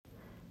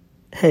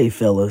Hey,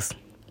 fellas,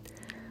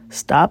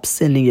 stop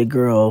sending your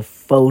girl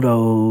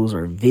photos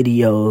or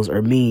videos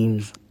or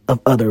memes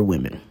of other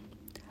women.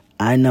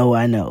 I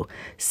know.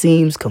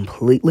 Seems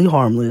completely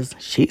harmless.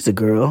 She's a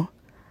girl.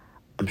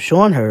 I'm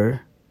showing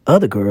her.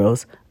 Other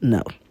girls,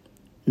 no.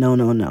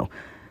 No.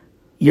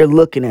 You're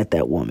looking at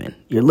that woman.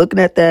 You're looking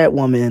at that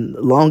woman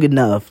long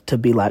enough to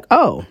be like,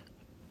 oh,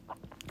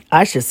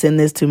 I should send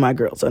this to my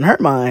girl. So in her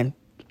mind,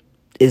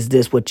 is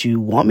this what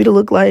you want me to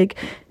look like?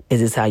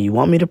 Is this how you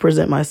want me to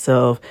present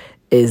myself?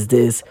 Is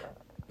this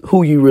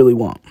who you really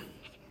want?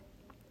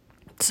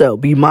 So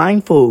be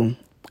mindful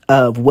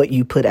of what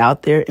you put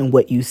out there and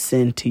what you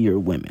send to your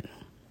women.